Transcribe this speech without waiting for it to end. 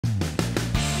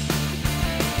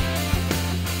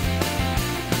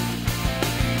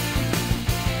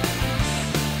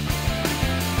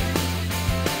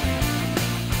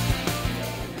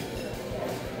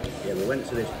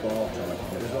to this bar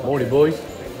time. Morning, boys.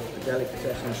 The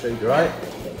delicatessen soup. You right?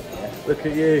 Yeah. Look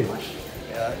at you.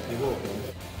 Yeah, you walk.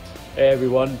 Hey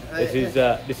everyone,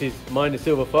 this is mine, the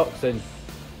Silver Fox, and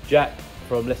Jack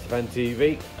from Leicester Fan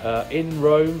TV in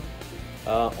Rome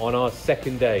on our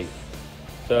second day.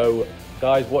 So,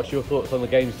 guys, what's your thoughts on the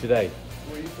games today?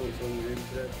 What are your thoughts on the game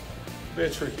today? Be a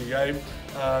tricky game.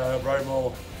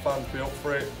 Roma fans be up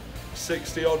for it.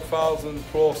 60 odd thousand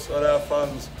plus of their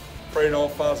fans,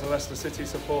 3,500 Leicester City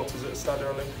supporters at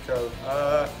Stadio Olimpico.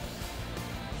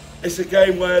 It's a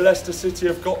game where Leicester City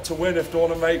have got to win if they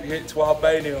want to make it to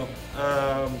Albania.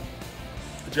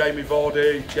 Jamie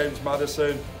Vardy, James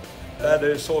Maddison, they're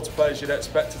the sort of players you'd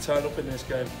expect to turn up in this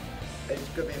game. It's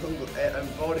going to be hungry, and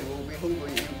Vardy will be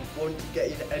hungry. He wants to get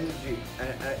his energy.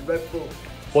 Red Bull.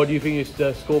 What do you think is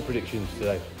the score predictions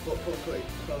today?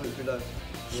 Comment below. What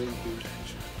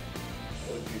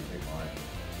do you think, Mike?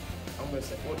 I'm going to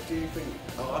say, what do you think?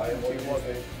 I think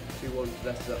 2-1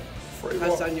 Leicester.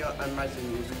 Hasanya and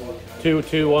Mazin will score.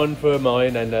 2-1 for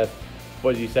mine, and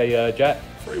what did you say, Jack?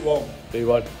 3-1.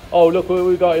 3-1. Oh, look what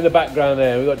we've got in the background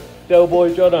there. We've got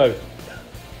Boy Johno.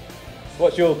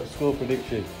 What's your score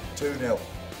prediction? 2-0.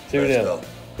 2-0.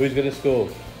 Who's going to score?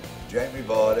 Jamie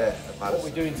Vardy and Maddison. What are we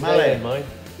doing today then, mine?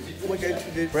 We're going to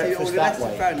see all Breakfast the that Leicester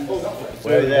way. fans.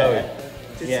 Where are we going?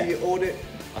 To Yeah. see all the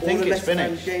I think the it's Leicester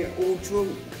fans finished. getting all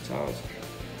drunk.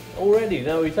 Already?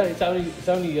 No, it's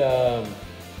only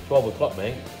 12 o'clock,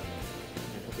 mate.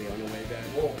 We'll be on the way down.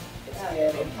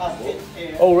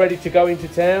 All ready to go into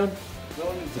town?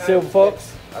 The Silver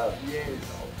Fox? Yes.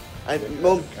 And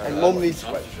mum needs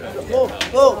to Mum,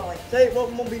 say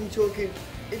what mum been talking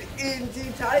in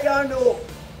Italiano.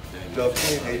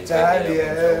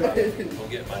 Italian.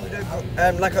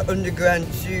 Like an underground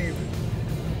tube.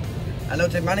 And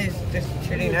the man is just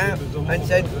chilling out and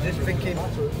said, just thinking,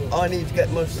 I need to get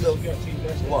my stuff.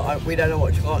 We don't know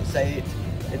what you can't say it.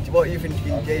 It's what you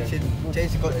thinking, Jason?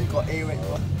 Jason got earrings.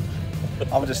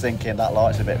 I'm just thinking that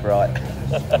light's a bit bright.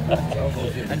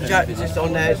 And Jack's just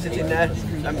on there, sitting there,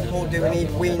 and Paul doing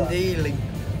his ween dealing.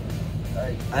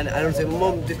 And I was saying,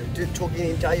 Mum, just talking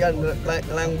Italian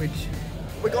language.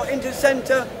 We got into the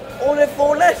centre, all the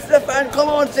 4 Leicester fans, come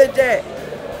on, sit there.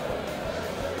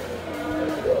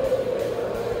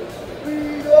 We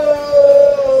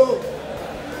go!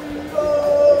 We go!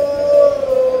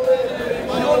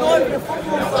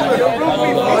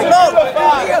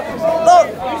 Look!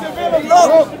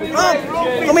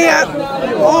 Come here!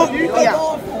 Come here!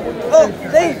 Look,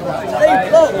 Steve,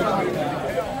 look!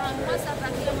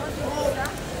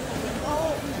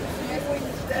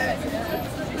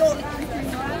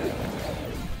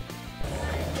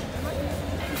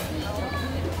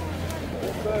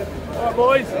 Alright,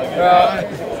 boys.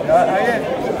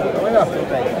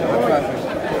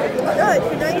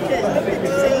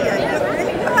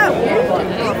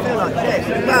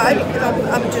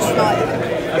 I'm just like...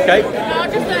 Okay.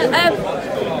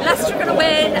 Leicester gonna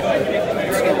win 2-1.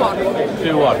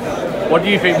 2-1. What do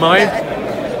you think, mine?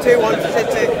 2-1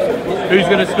 City. Who's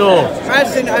going to score?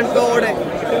 Madison and Vardy.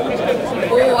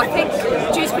 Oh, I think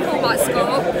Dewsbury Hall might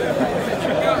score.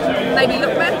 Maybe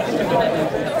Lookman.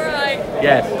 Alright.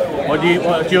 Yes.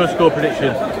 What's your score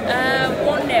prediction?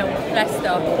 1-0 Leicester.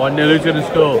 1-0. Who's going to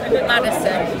score?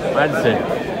 Madison. Madison.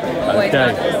 Always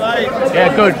Okay. Madison.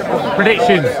 Yeah, good.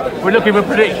 Predictions. We're looking for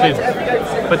predictions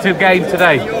for 2 games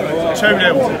today.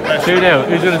 2-0. 2-0.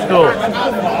 Who's going to score?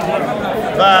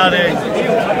 Vardy.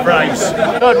 Brace.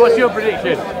 Good. What's your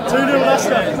prediction? 2-0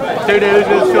 Leicester. 2-0. Who's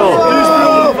going to score?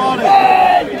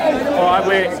 All right,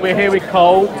 we're here with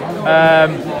Cole.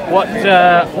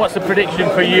 What's the prediction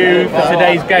for you for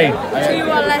today's game?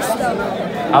 2-1 Leicester.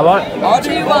 How about?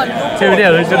 2-1.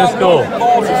 2-0. Who's going to score?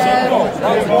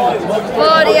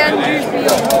 Vardy and Dewsbury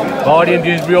Hall. Vardy and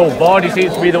Dewsbury Hall. Vardy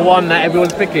seems to be the one that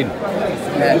everyone's picking.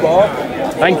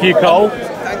 Thank you, Cole.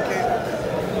 Thank you.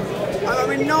 I'm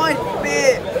having a nice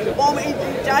beer. Mom eating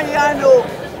Italiano.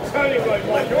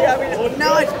 We're having a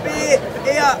nice beer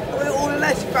here with all the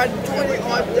Leicester fans enjoying it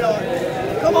right now.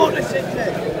 Come on, listen to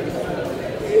it.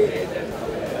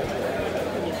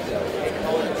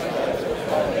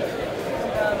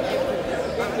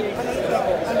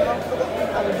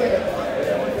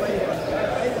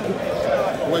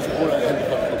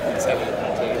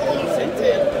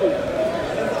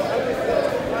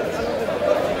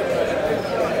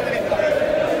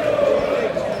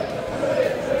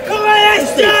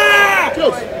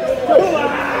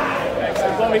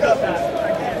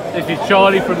 This is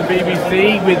Charlie from the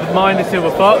BBC with Mine the Silver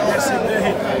Fox.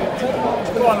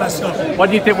 2-1 Leicester. What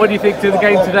do you think? What do you think to the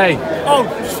game today? Oh,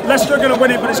 Leicester are going to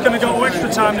win it, but it's going to go to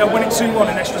extra time. They'll win it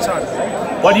 2-1 in extra time.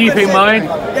 What do you think, Mayan?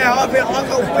 Yeah, I think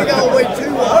we're going to win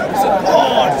 2-1.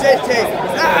 Support City.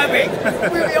 Happy.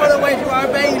 We'll be on the way to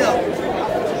Albania.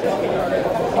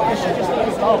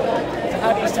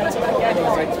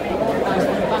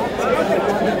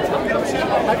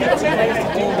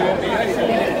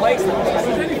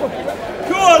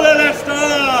 Go on, Leicester!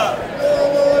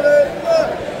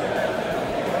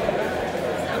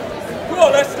 Go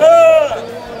on, Leicester!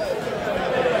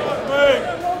 Mate,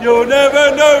 you'll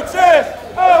never notice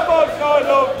how much I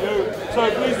love you, so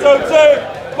please don't take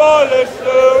my Leicester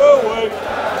away.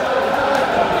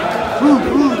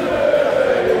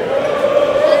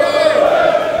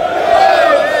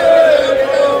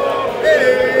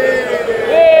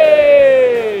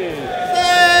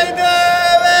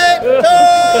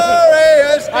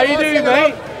 How you doing,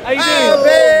 mate? How you doing?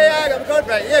 I'm good,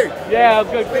 mate. You? Yeah, I'm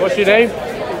good. What's your name?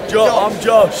 I'm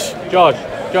Josh.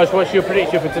 Josh, what's your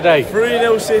prediction for today?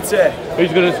 3-0 City.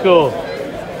 Who's going to score?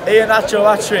 Ian Acho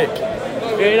hat-trick.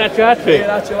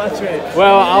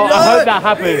 Well, I hope that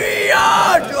happens.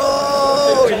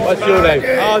 What's your name?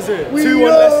 How's it? 2-1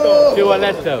 Leicester. 2-1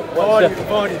 Leicester.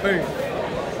 Vardy, boom.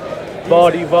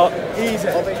 Vardy, what? Easy.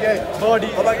 Vardy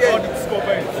to score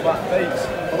boom.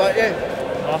 What about you?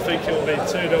 I think it'll be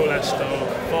 2-0 Leicester.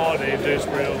 Vardy and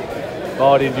Dewsbury.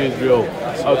 Vardy and Dewsbury.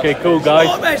 Okay, cool, guys.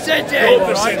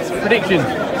 Predictions?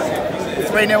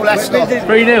 3-0 Leicester.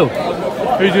 3-0.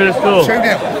 Who's going to score?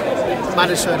 2-0.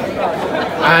 Madison.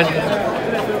 And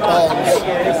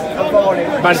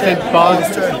Madison,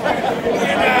 Barnes.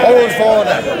 Old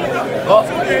Vardy. What?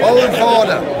 Old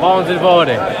Vardy. Barnes and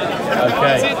Vardy.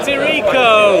 Okay. It's Rico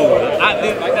at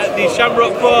the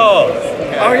Shamrock Bar.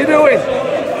 How are you doing?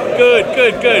 Good.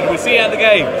 We'll see you at the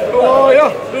game. Who are you?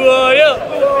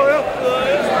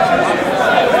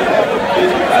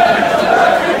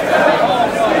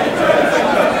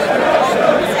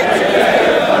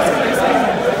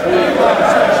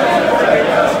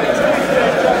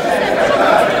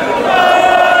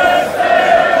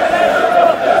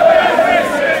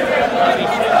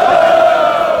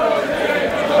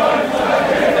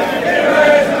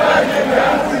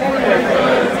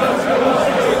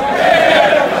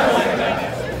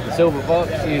 Silver Fox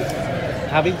is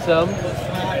having some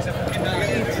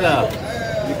pizza.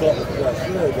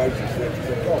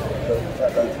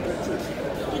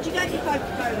 Did you get your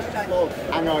Coca-Cola?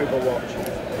 Hangover watch.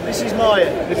 This is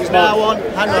Mayan. This is now on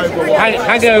hangover watch.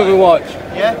 Hangover watch.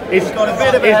 Yeah? He's got a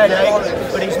bit of a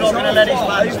headache, but he's not going to let his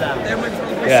fans down.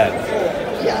 Yeah.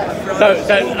 So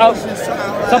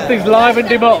something's livened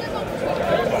him up.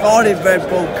 Vardy Red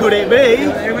Bull. Could it be?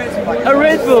 A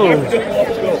Red Bull.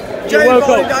 You woke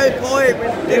up.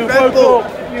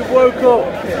 You woke up.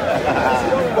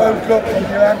 Woke up from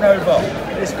your hangover.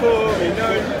 It's coming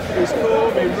home, it's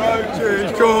coming road,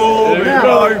 He's going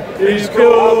road. He's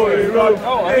going road.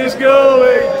 He's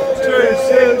going to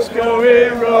It's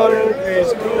going road.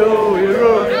 It's going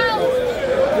road.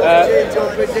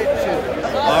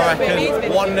 I reckon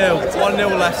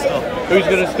 1-0 Leicester. Who's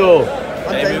going to score?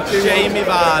 Jamie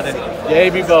Vardy.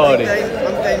 Jamie Vardy.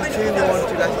 I'm going 2-1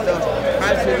 to Leicester.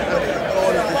 Madison and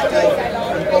Gordon to Steve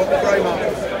and Bob Roma.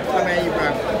 Come here, you bro.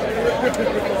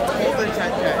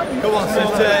 Come on,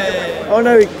 City. Oh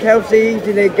no, Kelsey's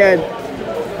eating again.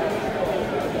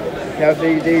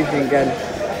 Kelsey's eating again.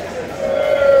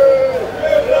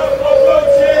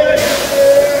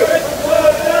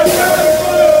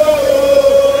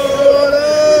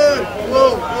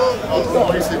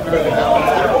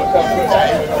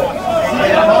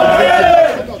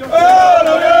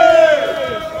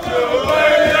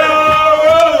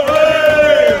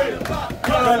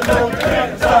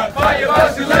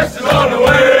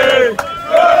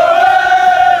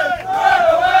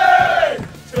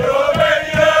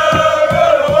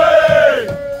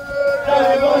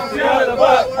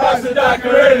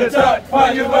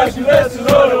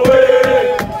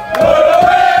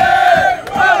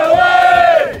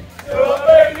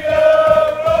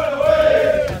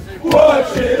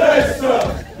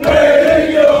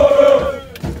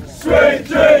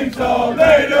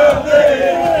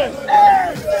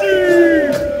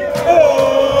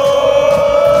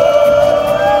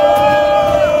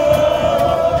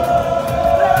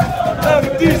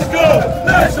 Disco!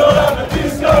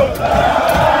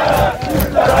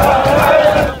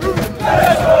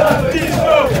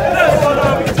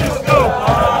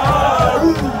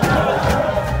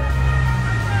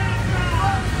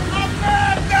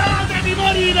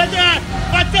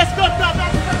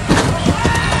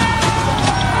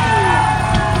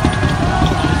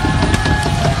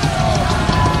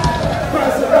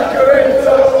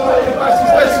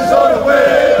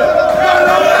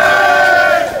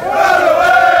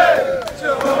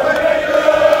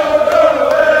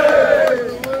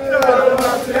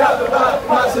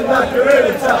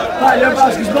 Your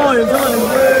basket's mine, aren't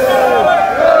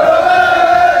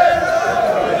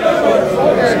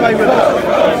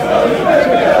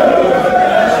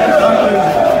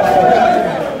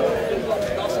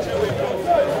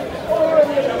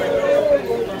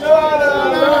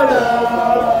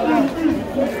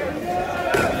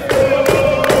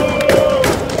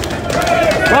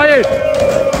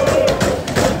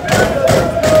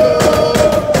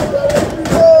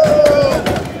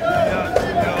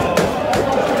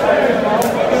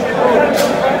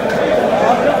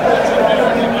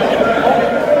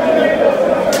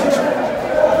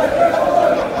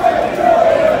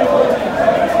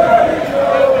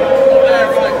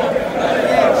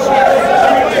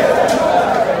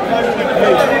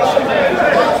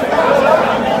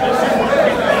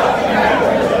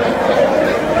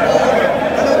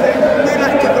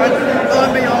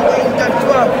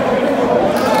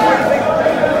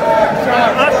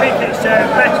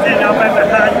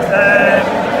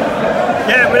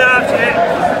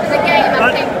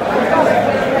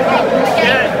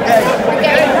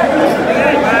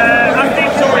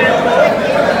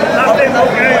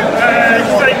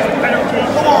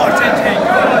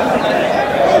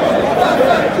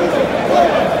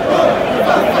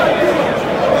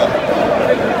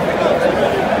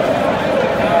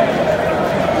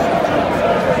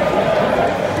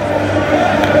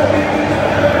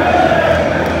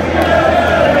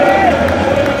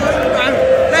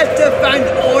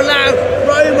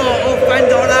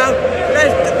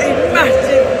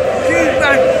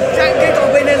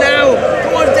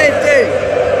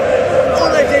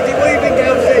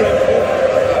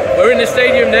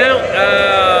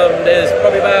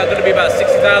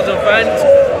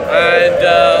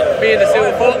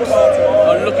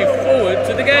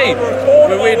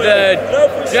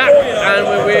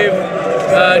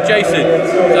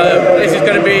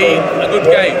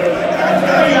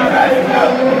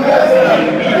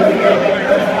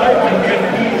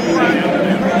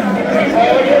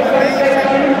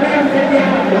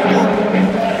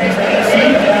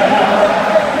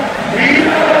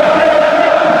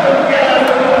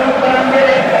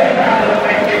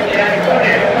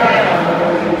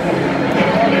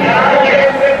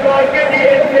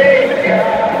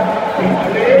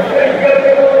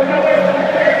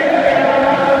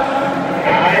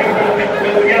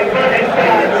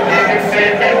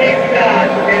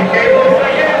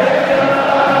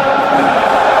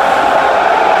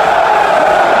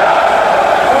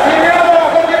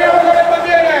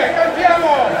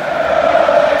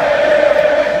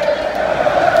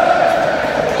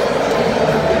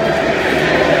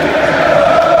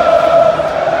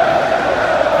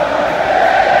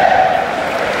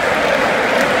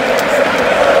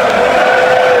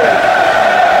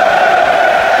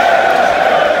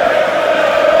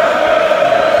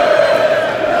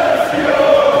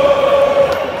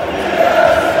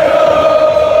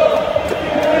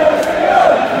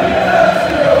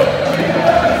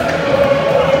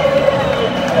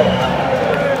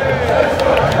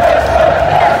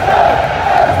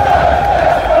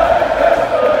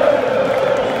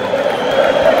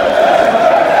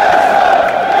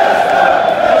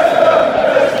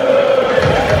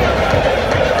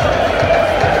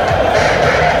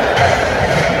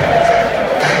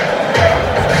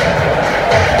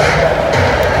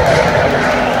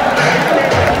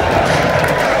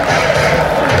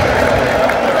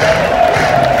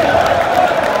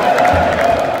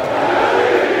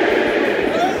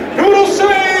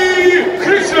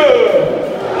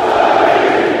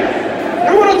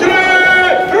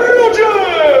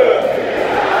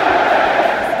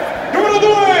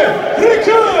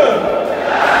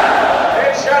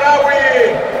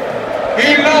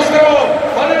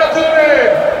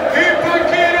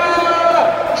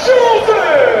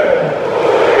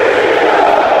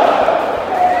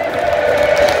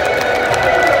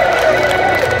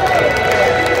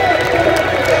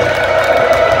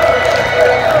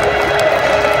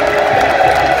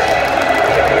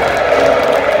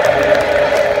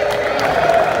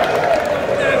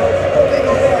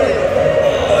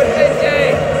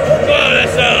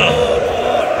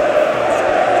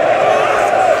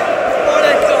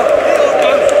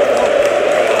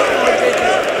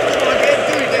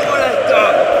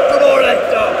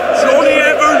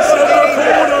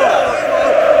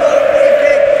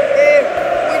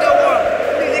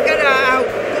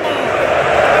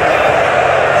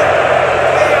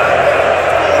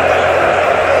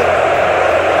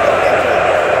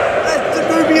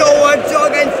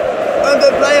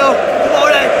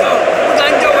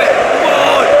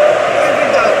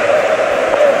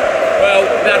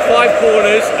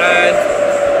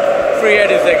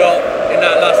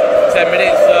 10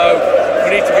 minutes, so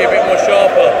we need to be a bit more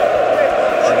sharper.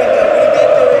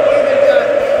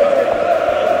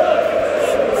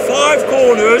 5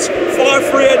 corners, 5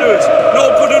 free headers.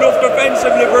 Not good enough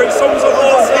defensively, but it sums up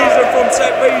all season from set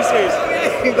pieces.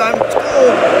 You can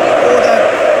score, or the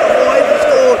boys have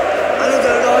scored, and I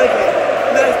don't like it.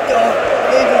 Leicester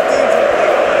need to do something.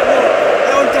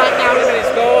 They're on that now. 20 minutes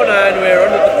gone, and we're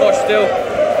under the cosh still.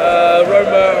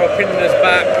 Roma are pinning us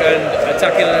back and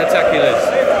attacking us.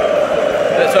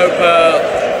 Let's hope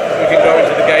we can go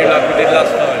into the game like we did last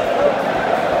time.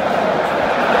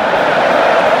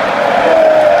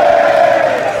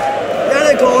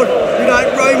 Yellow card, you got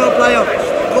Roma player.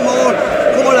 Come on,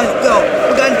 let's go.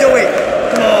 We're going to do it.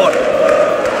 Come on.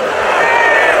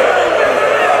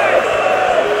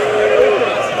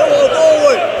 Come on,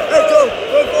 forward. Let's go.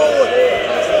 Go forward.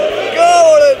 Go,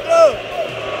 let's go.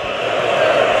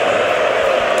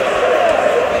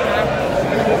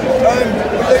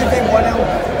 We're losing 1-0,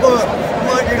 but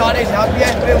mind you like this,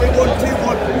 yes, but we won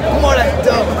 2-1. Come on, let's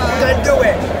go. We can do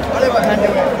it. I know I can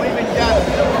do it. What even Jack?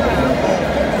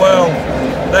 Well,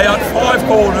 they had 5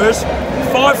 corners,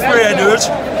 5 free headers,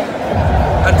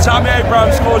 and Tammy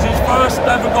Abraham scores his first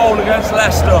ever goal against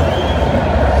Leicester.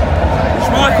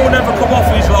 Schmeichel never come off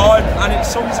his line, and it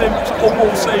sums him up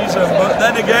all season. But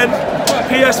then again,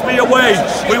 PSV away,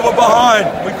 we were behind.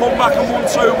 We come back and won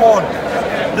 2-1.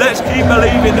 Let's keep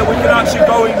believing that we can actually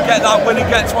go and get that win and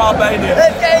get to Albania.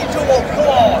 Let's get into it,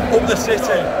 come on. Up the city.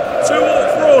 2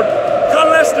 up front. Can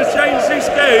Leicester change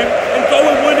this game and go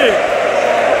and win it?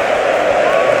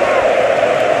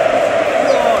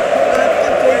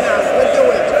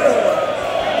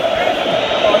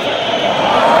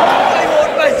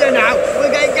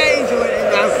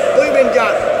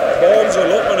 Bombs are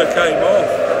up when it came off.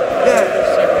 Yeah.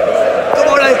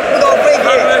 Come on, we got to bring it.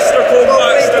 Can Leicester come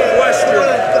back? That's the question.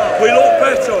 We look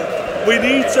better. We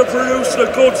need to produce the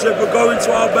goods if we're going to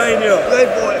Albania. Good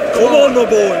boy. Come on, the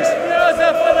boys.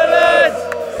 For the lads.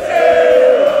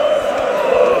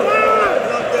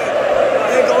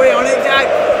 They're going on it, Jack.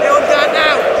 They're on that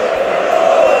now.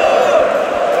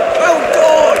 Oh,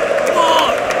 God. Come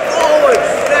on. Forward.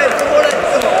 Come on, let's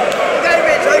go.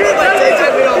 David, so you're back there,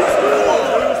 take me off.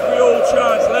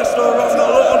 Chance. Leicester are on a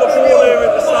lot of the ball here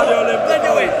at the Stadio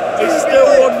Olimpico. It's still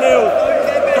 1-0.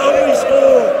 Can we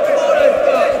score?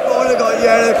 I got a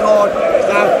yellow card.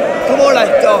 Now, come on,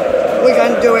 Leicester. We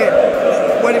can do it.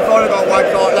 When if I got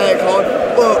white card, yellow card.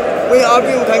 But I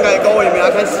think we can get a goal in me.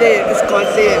 I can see it. Just can't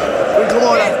see it. Come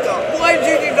on, Leicester. Why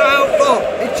did you go out for?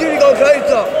 It should have gone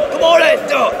closer. Come on,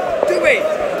 Leicester. Do it.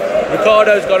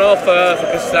 Ricardo's gone off for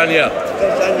Castagna.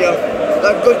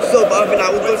 That's good sub, I think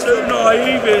that was good. We're too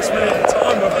naive this minute in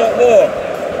time. We've got what?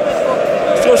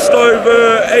 Just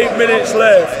over 8 minutes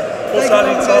left. What's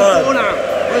added time?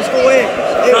 Let's go in.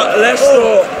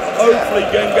 Leicester hopefully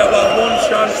can get that one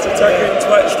chance to take it into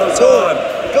extra time.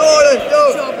 Go on, let's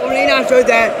go. Only Nacho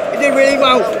there. He did really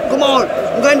well. Come on,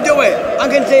 we can do it. I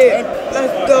can see it.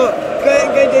 Let's go.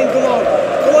 Get in, come on.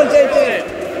 Come on, take it.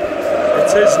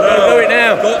 It is now. Go it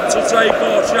now. Got to take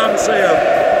our chance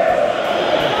here.